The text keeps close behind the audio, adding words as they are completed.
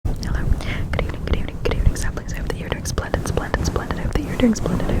doing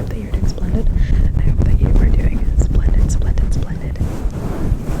splendid. I hope that you're doing splendid. I hope that you are doing splendid, splendid, splendid.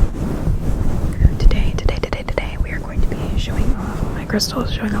 Today, we are going to be showing off my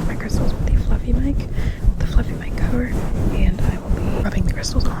crystals with the fluffy mic, cover, and I will be rubbing the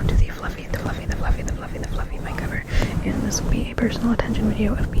crystals onto the fluffy mic cover. And this will be a personal attention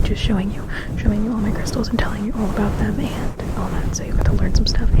video of me just showing you all my crystals and telling you all about them and all that. So you got to learn some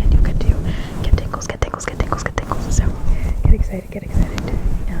stuff and you get to get tingles. So get excited.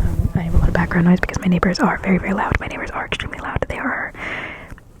 I have a lot of background noise because my neighbors are very, very loud. My neighbors are extremely loud. They are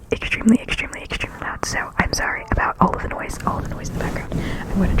extremely loud. So I'm sorry about all of the noise in the background.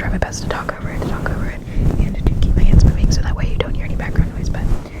 I'm going to try my best to talk over it, and to keep my hands moving so that way you don't hear any background noise. But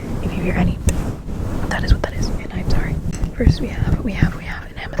if you hear any, that is what that is, and I'm sorry. First we have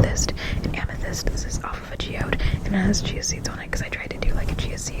an amethyst. This is off of a geode, and it has chia seeds on it because I tried to do like a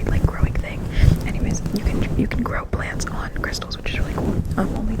chia seed like growing thing. Anyways, you can grow plants on crystals, which is really cool.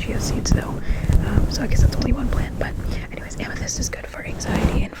 Only chia seeds though, so I guess that's only one plant. But anyways, amethyst is good for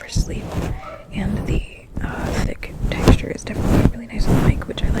anxiety and for sleep, and the thick texture is definitely really nice on the mic,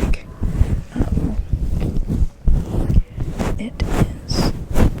 which I like. It is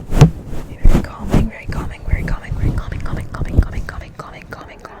very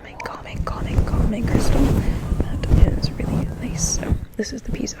calming crystal. That is really nice. So this is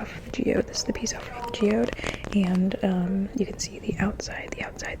the piece off of the geode. And you can see the outside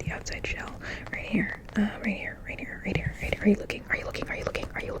shell right here. Are you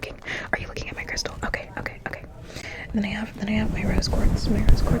looking at my crystal? Okay. Then I have my rose quartz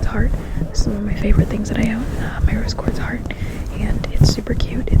heart. This is one of my favorite things that I own. My rose quartz heart, and it's super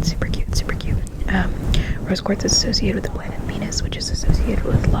cute. Rose quartz is associated with the planet Venus, which is associated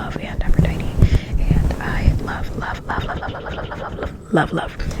with love and Aphrodite. And I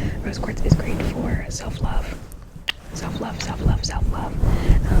love. Rose quartz is great for self-love.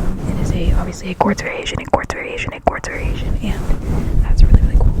 It is obviously a quartz variation, and that's really,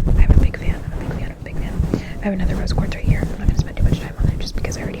 really cool. I'm a big fan. I have another rose quartz right here. I'm not going to spend too much time on it just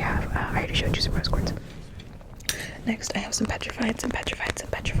because I already showed you some rose quartz. Next, I have some petrified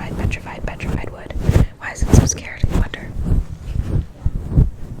wood. Why is it so scared? I wonder.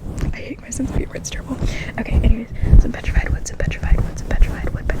 I hate my sense of humor, it's terrible. Okay, anyways, some petrified wood.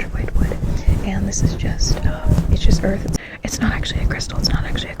 And this is just, it's just earth. It's not actually a crystal.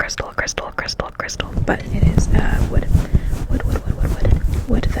 But it is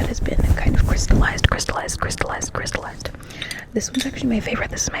wood that has been kind of crystallized. This one's actually my favorite.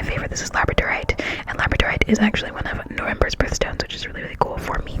 This is labradorite, and labradorite is actually one of November's birthstones, which is really, really cool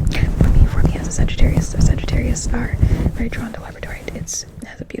for me as a Sagittarius. So Sagittarius are very drawn to labradorite. It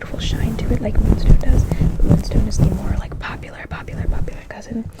has a beautiful shine to it, like moonstone does. But moonstone is the more like popular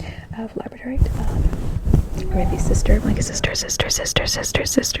cousin of labradorite. Or maybe sister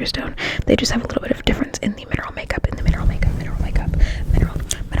stone. They just have a little bit of difference in the mineral makeup. But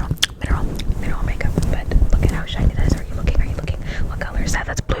look at how shiny that is. Are you looking? What color is that?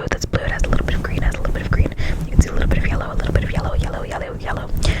 That's blue. It has a little bit of green. You can see a little bit of yellow.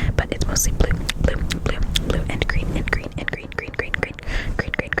 But it's mostly blue, and green.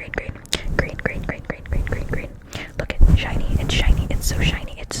 Look at shiny.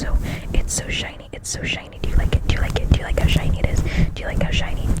 It's so shiny. Do you like it? Do you like how shiny it is? Do you like how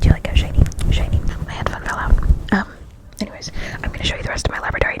shiny? Shiny. My headphone fell out. Anyways, I'm going to show you the rest of my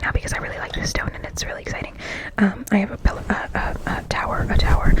labradorite now because I really like this stone and it's really exciting. I have a tower of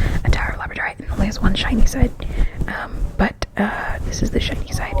labradorite, and it only has one shiny side. But this is the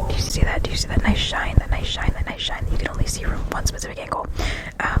shiny side. Do you see that? Nice shine that you can only see from one specific angle.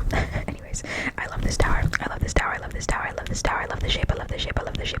 Anyways, I love this tower. I love the shape.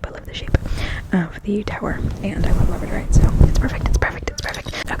 Of the tower, and I love labradorite, so it's perfect.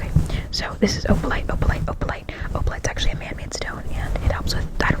 Okay, so this is opalite. Opalite's actually a man-made stone, and it helps with,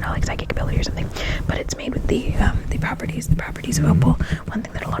 I don't know, like psychic ability or something, but it's made with the properties of opal. One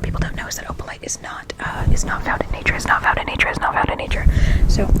thing that a lot of people don't know is that opalite is not found in nature.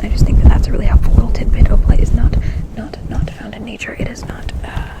 So I just think that that's a really helpful little tidbit. Opalite is not found in nature. It is not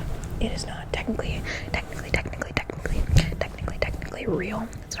technically real.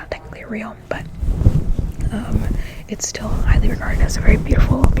 It's not technically real, but it's still highly regarded as a very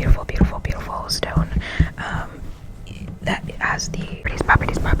beautiful stone that has the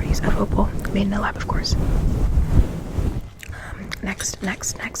properties of opal, made in the lab, of course. Next,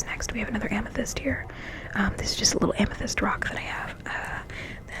 we have another amethyst here. This is just a little amethyst rock that I have.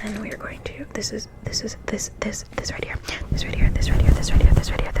 Then we are going to, this right here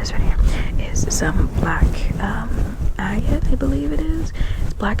is some black agate, I believe it is.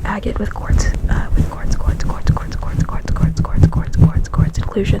 It's black agate with quartz,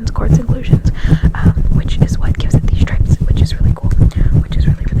 inclusions, which is what gives it these stripes, which is really cool, which is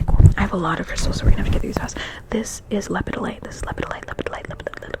really, really cool. I have a lot of crystals, so we're gonna have to get through these fast. This is lepidolite.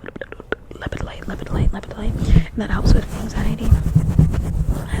 And that helps with anxiety.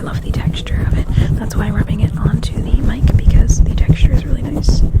 I love the texture of it. That's why I'm rubbing it onto the mic, because the texture is really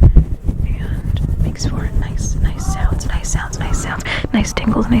nice and makes for nice sounds, nice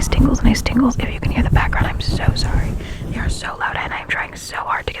tingles. If you can hear the background, I'm so sorry. They are so loud, and I'm trying so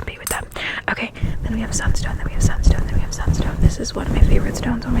hard to compete with them. Okay, then we have sunstone. This is one of my favorite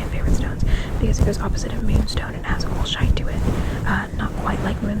stones, because it goes opposite of moonstone and has a cool shine to it. Not quite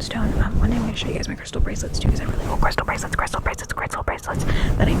like moonstone. One day I'm going to show you guys my crystal bracelets too, because I have really cool crystal bracelets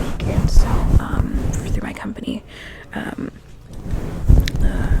that I make and sell through my company. I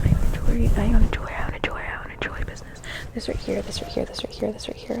own a jewelry business. This right here is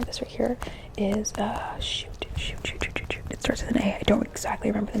shoot. It starts with an A. I don't exactly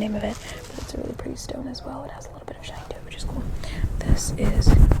remember the name of it, but it's a really pretty stone as well. It has a little bit of shine to it, which is cool. This is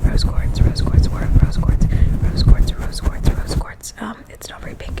rose quartz. It's not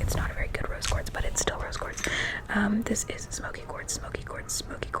very pink. It's not a very good rose quartz, but it's still rose quartz. This is smoky quartz. Smoky quartz.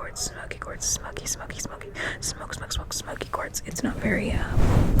 It's not very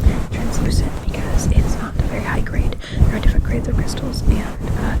translucent because it's not very high grade. There are different grades of crystals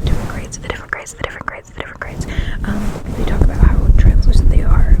and different grades. They talk about how translucent they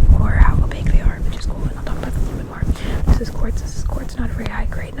are or how opaque they are, which is cool, and I'll talk about them a little bit more. This is quartz, not very high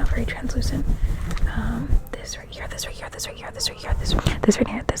grade, not very translucent. This right here is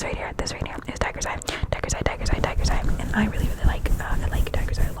tiger's eye, and I really like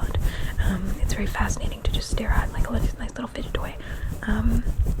tiger's eye a lot. It's very fascinating to just stare at, like a nice little fidget toy.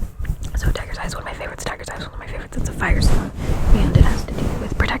 So tiger's eye is one of my favorites. It's a fire stone, and it has to do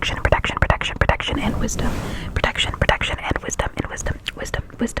with protection and wisdom.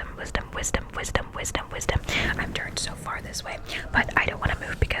 I'm turned so far this way, but I don't want to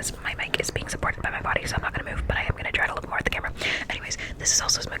move because my mic is being supported by my body, so I'm not going to move, but I am going to try to look more at the camera. Anyways, this is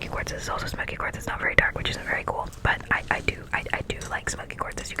also smoky quartz. It's not very dark, which isn't very cool, but I do like smoky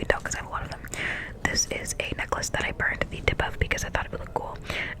quartz, as you can tell, because I have a lot of them. This is a necklace that I burned the tip of because I thought it would look cool.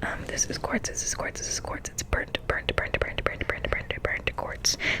 This is quartz. It's burnt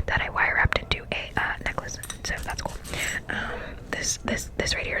quartz that I wire wrapped into a necklace, so that's cool. This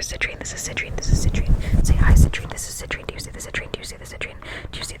right here is citrine. This is citrine. Say hi, citrine. This is citrine. Do you see the citrine?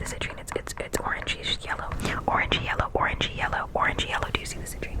 It's orangey yellow. Do you see the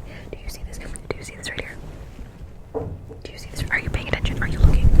citrine? Do you see this right here? Do you see this? Are you paying attention? Are you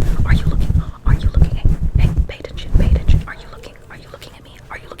looking? Hey, pay attention. Are you looking at me?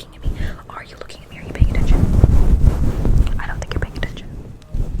 Are you paying attention? I don't think you're paying attention.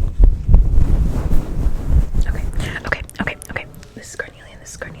 Okay. This is carnelian. It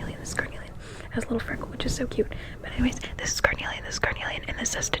has a little freckle, which is so cute. But anyways, this is carnelian, and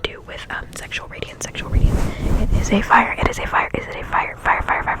this has to do with sexual radiance. It is a fire. It is a fire. It is a fire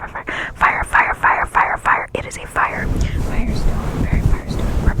stone. Very fire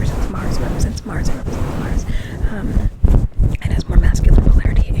stone. Represents Mars. It has more masculine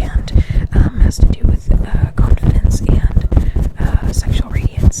polarity and has to do with confidence and sexual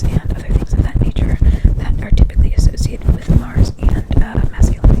radiance and other things of that nature that are typically associated with Mars and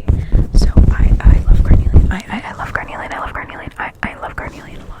masculinity. So I love carnelian. I love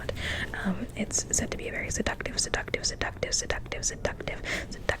carnelian a lot. It's said to be a very seductive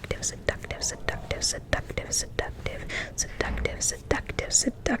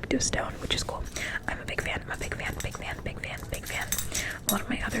stone, which is cool. I'm a big fan. A lot of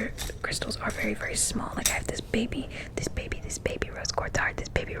my other crystals are very, very small. Like I have this baby rose quartz heart that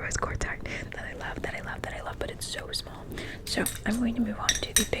I love, but it's so small. So I'm going to move on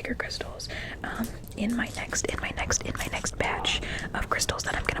to the bigger crystals in my next batch of crystals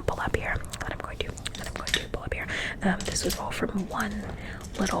that I'm going to pull up here. This was all from one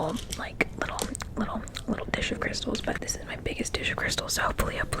little dish of crystals, but this is my biggest dish of crystals, so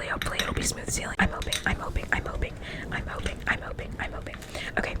hopefully it'll be smooth sailing. I'm hoping.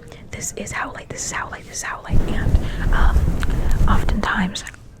 Okay, this is howlite, and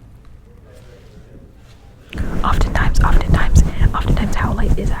oftentimes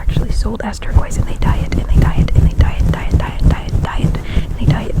howlite is actually sold as turquoise, and they dye it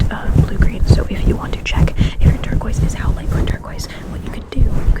blue green. So if you want to check if your turquoise is howlite or turquoise, what you can do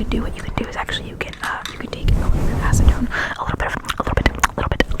is actually you can take a little bit of acetone, a little bit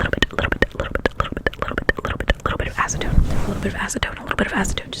of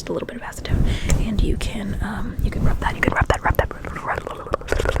acetone, just a little bit of acetone, and you can rub that.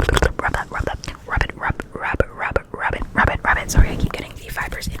 Rub it. Sorry, I keep getting the 5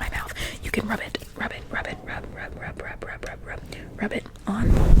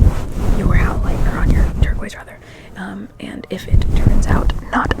 turns out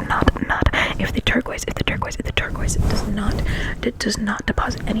not. If the turquoise does not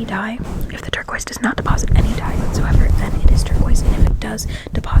deposit any dye, if the turquoise does not deposit any dye whatsoever, then it is turquoise. And if it does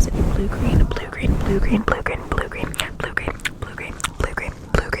deposit a blue green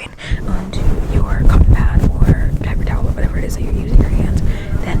onto your cotton pad or paper towel or whatever it is that you're using your hands,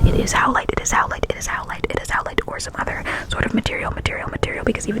 then it is howlite, or some other sort of material,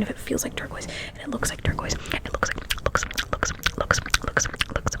 because even if it feels like turquoise and it looks like turquoise,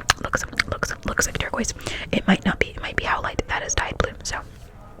 looks like turquoise, it might not be. It might be howlite that is dyed blue. So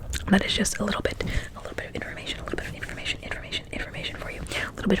that is just a little bit of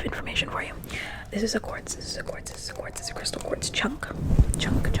information for you. This is a quartz. This is a crystal quartz chunk.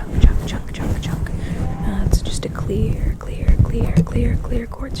 It's just a clear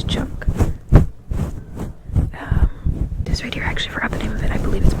quartz chunk. This right here, I actually forgot the name of it. I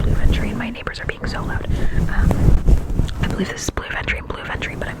believe it's blue venturine. My neighbors are being so loud. I believe this is blue venturine,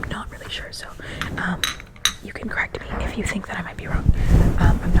 but I'm not really sure. So, you can correct me if you think that I might be wrong.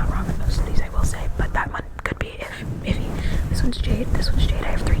 I'm not wrong on most of these, I will say, but that one could be iffy. This one's jade.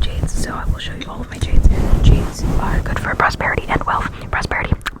 I have 3 jades, so I will show you all of my jades. Jades are good for prosperity and wealth.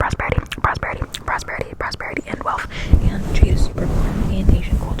 Prosperity and wealth. And jade is super common in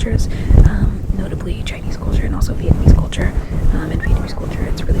Asian cultures, notably Chinese culture and also Vietnamese culture. In Vietnamese culture,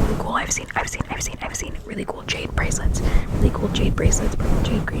 it's really cool. I've seen really cool jade bracelets. Purple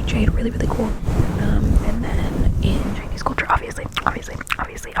jade, green jade, really cool. And then in Chinese culture, obviously,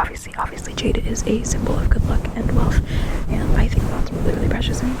 jade is a symbol of good luck and wealth. And I think that's really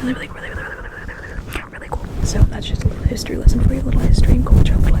precious and really cool. So that's just a little history lesson for you, a little history and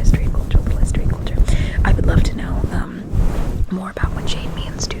culture. I would love to know more about what jade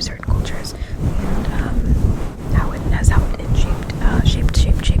means to certain cultures and how it shaped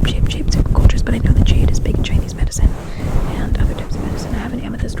certain cultures. But I know that jade is big in Chinese medicine and other types of medicine. I have an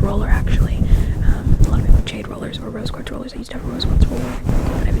amethyst roller actually. A lot of people have jade rollers or rose quartz rollers. I used to have a rose quartz roller, but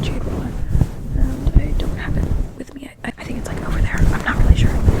I have a jade roller, and I don't have it with me. I think it's like over there. I'm not really sure.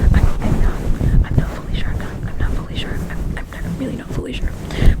 I'm not fully sure. I'm really not fully sure.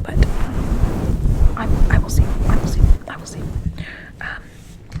 But I will see.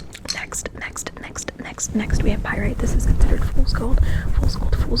 Next we have pyrite. This is considered fool's gold.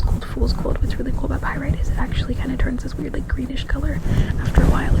 What's really cool about pyrite is it actually kind of turns this weird like greenish color after a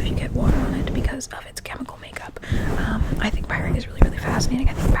while if you get water on it because of its chemical makeup. I think pyrite is really fascinating.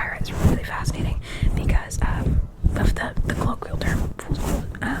 Because of the colloquial term fool's gold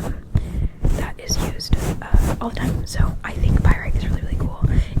that is used all the time. So I think pyrite is really cool.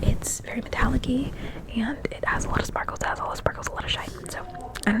 It's very metallic-y and it has a lot of sparkles. A lot of shine. So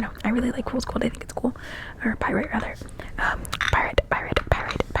I don't know. I really like fool's gold. I think it's cool. Or pyrite rather.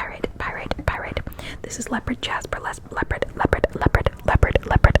 Pyrite. This is leopard jasper. Leopard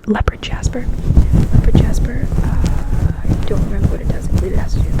jasper. I don't remember what it does. I believe it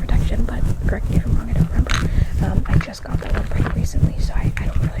has to do with protection, but correct me if I'm wrong. I don't remember. I just got that one pretty recently, so I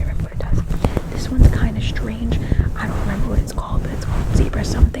don't really remember what it does. This one's kind of strange. I don't remember what it's called, but it's called zebra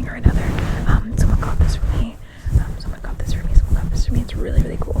something or another. Someone got this for me. It's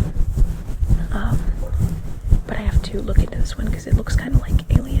really cool. But I have to look into this one because it looks kind of like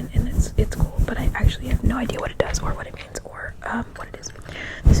alien and it's cool, but I actually have no idea what it does or what it means or what it is.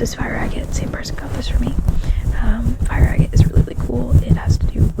 This is fire agate. Same person got this for me. Fire agate is really cool. It has to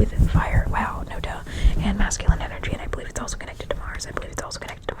do with fire. Wow, no duh. And masculine energy, and I believe it's also connected to Mars.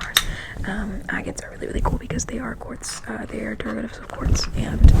 Agates are really cool because they are quartz. They are derivatives of quartz,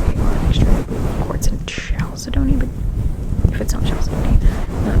 and they are extremely cool. Quartz and chalcedony, but if it's not chalcedony,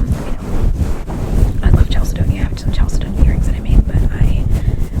 I love chalcedony. I have some chalcedony earrings that I made, but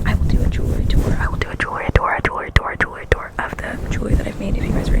I will do a jewelry tour. Of the jewelry that I've made if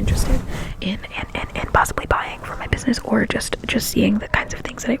you guys are interested in possibly buying for my business or just seeing the kinds of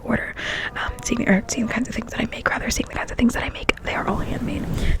things that I order, seeing the kinds of things that I make, seeing the kinds of things that I make. They are all handmade.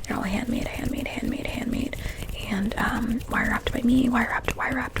 They're all handmade, and wire wrapped by me, wire wrapped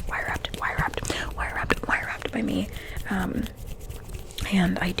by me.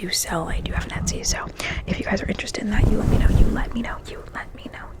 And I do have an Etsy, so if you guys are interested in that, you let me know,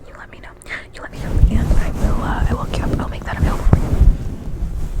 and I'll make that available for you.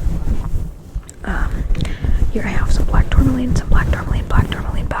 Here I have some black tourmaline, black tourmaline,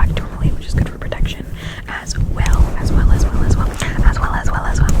 which is good for protection, as well.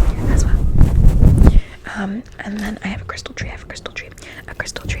 And then I have a crystal tree.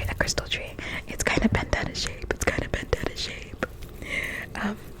 It's kind of bent out of shape.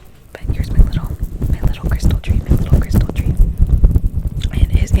 But here's my little crystal tree.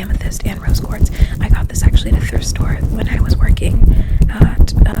 It is amethyst and rose quartz. I got this actually at a thrift store when I was working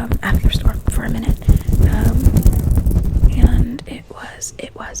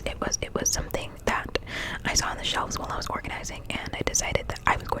it was something that I saw on the shelves while I was organizing, and I decided that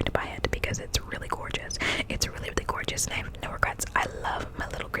I was going to buy it because it's really gorgeous. It's really, really gorgeous, and I have no regrets. I love my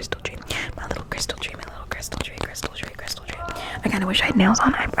little crystal tree. My little crystal tree, my little crystal tree, crystal tree, crystal tree. I kind of wish I had nails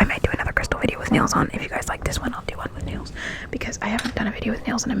on. I might do another crystal video with nails on. If you guys like this one, I'll do one with nails, because I haven't done a video with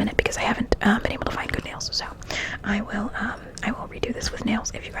nails in a minute because I haven't been able to find good nails. So I will redo this with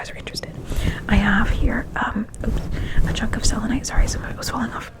nails if you guys are interested. I have here a chunk of selenite. Sorry, some of it was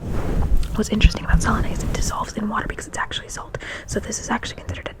falling off. What's interesting about selenite is it dissolves in water because it's actually salt. So this is actually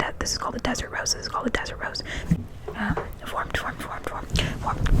considered this is called a desert rose. This is called a desert rose. Formed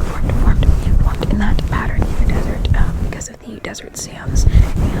in that pattern in the desert because of the desert sands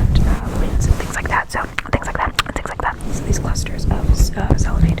and winds and things like that. So So these clusters of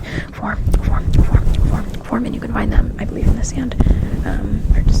selenite form, and you can find them, I believe, in the sand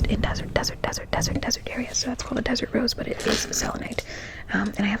or just in desert areas. So that's called a desert rose, but it is selenite.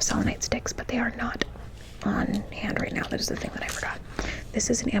 And I have selenite sticks, but they are not on hand right now. That is the thing that I forgot. This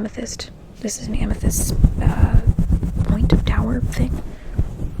is an amethyst. This is an amethyst point tower thing.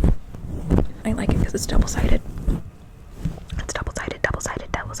 I like it because it's double-sided. It's double-sided.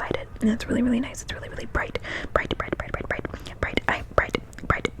 And it's really, really nice. It's really, really bright.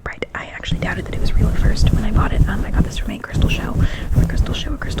 I actually doubted that it was real at first when I bought it. I got this from a crystal show. A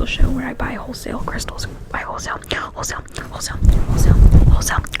crystal show where I buy wholesale crystals. Wholesale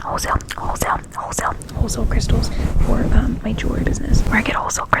crystals for my jewelry business. Where I get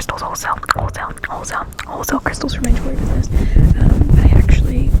wholesale crystals for my jewelry business. But I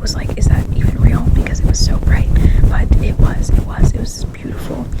actually was like, is that even real? Because it was so bright. But it was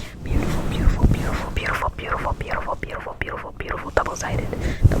beautiful. Double-sided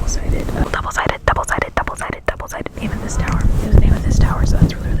amethyst tower. It was an amethyst tower, so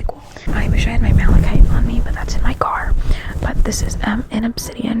that's really, really cool. I wish I had my malachite on me, but that's in my car. But this is an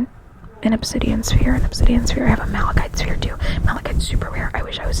obsidian sphere. I have a malachite sphere too. Malachite's super rare. I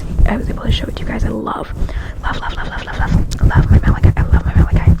wish I was able to show it to you guys. I love my malachite. I love my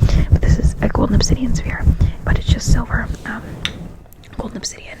malachite. But this is a golden obsidian sphere, but it's just silver. Golden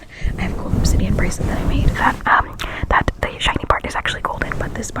obsidian. I have a golden obsidian bracelet that I made. That the shiny part is actually golden,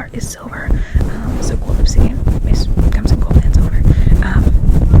 but this part is silver. So golden obsidian comes in gold and silver,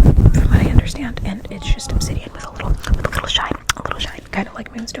 from what I understand. And it's just obsidian with a little shine, kind of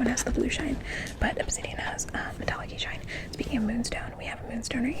like moonstone has the blue shine, but obsidian has metallic shine. Speaking of moonstone, we have a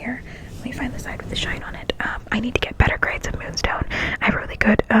moonstone right here. Let me find the side with the shine on it. I need to get better grades of moonstone. I have a really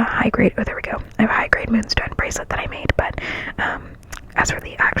good high grade. Oh, there we go. I have a high grade moonstone bracelet that I made, but as for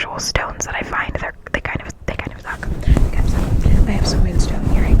the actual stones that I find, they kind of suck. I have some moonstone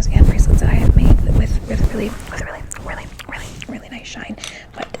earrings and bracelets that I have made with really nice shine,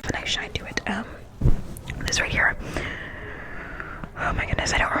 but a nice shine to it. This right here. Oh my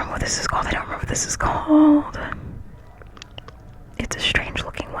goodness, I don't remember what this is called. It's a strange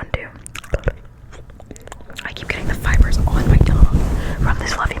looking one too. I keep getting the fibers on my tongue from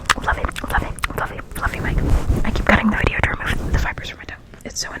this fluffy mic. I keep cutting the video to remove the fibers from my tongue.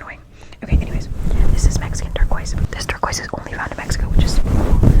 It's so annoying. Okay, anyways, this is Mexican turquoise. This turquoise is only found in Mexico, which is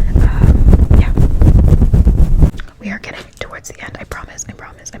cool. Yeah. We are getting towards the end. I promise.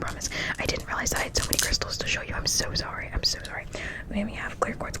 I didn't realize that I had so many crystals to show you. I'm so sorry. Then we have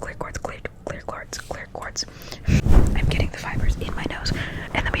clear quartz. I'm getting the fibers in my nose.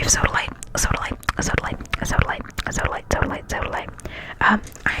 And then we have sodalite.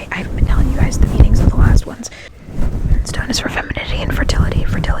 I've been telling you guys the meanings of the last ones. Moonstone is for femininity and fertility,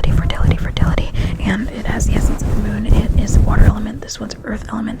 and it has the essence of the moon. It is water element. This one's earth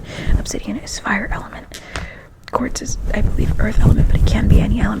element. Obsidian is fire element. Quartz is, I believe, earth element, but it can be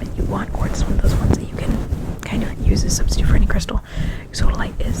any element you want. Quartz is one of those ones that you can kind of use as a substitute for any crystal.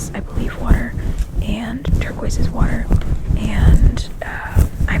 Sodalite is, I believe, water, and turquoise is water, and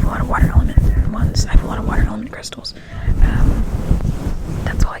I have a lot of water element ones. I have a lot of water element crystals.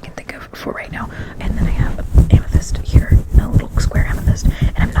 That's all I can think of for right now. And then I have amethyst here, a little square amethyst,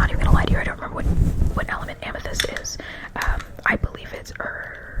 and I'm not even gonna lie to you, I don't remember what element amethyst is. I believe it's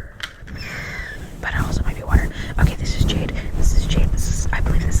earth, but it also might be water. Okay, this is jade. I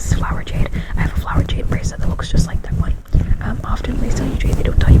believe this is flower jade. I have a flower jade bracelet that looks just like that one. Often when they sell you jade, they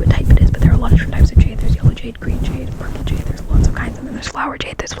don't tell you what type it is, but there are a lot of different types of jade. There's yellow jade, green jade, purple jade. There's lots of kinds, and then there's flower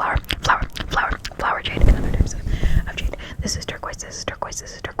jade. There's flower jade, and other types of jade. This is turquoise. This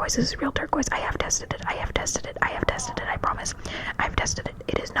is real turquoise. I have tested it. I promise. I've tested it.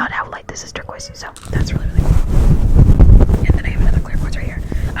 It is not howlite. This is turquoise. So that's really, really cool. And then I have another clear quartz right here.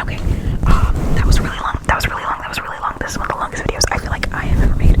 Okay. That was really long. This is one of the longest videos I feel like I have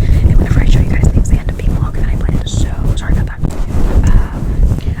ever made. And whenever I show you guys things, they end up being longer than I planned. So sorry about that.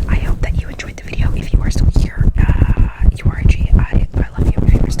 I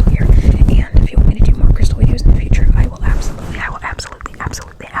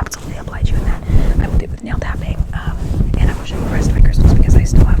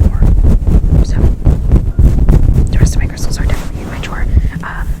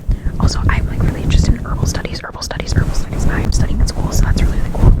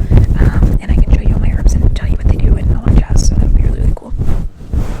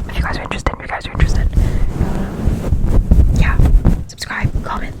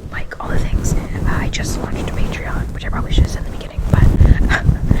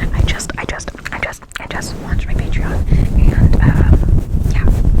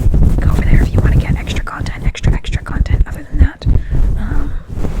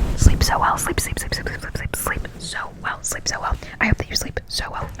Sleep, sleep, sleep, sleep, sleep, sleep, sleep, sleep so well. Sleep so well. I hope that you sleep so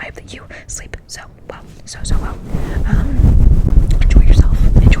well. I hope that you sleep so well. So well. Enjoy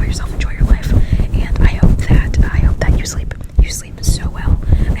yourself. Enjoy yourself. Enjoy your life. And I hope that you sleep. You sleep so well.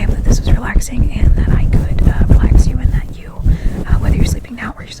 I hope that this was relaxing and that I could relax you and that you, whether you're sleeping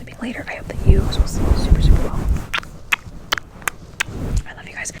now or you're sleeping later, I hope that you will sleep super, super well. I love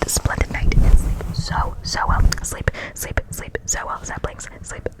you guys. It's a splendid night and sleep so well. Sleep so well. Saplings.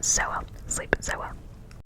 Sleep so well.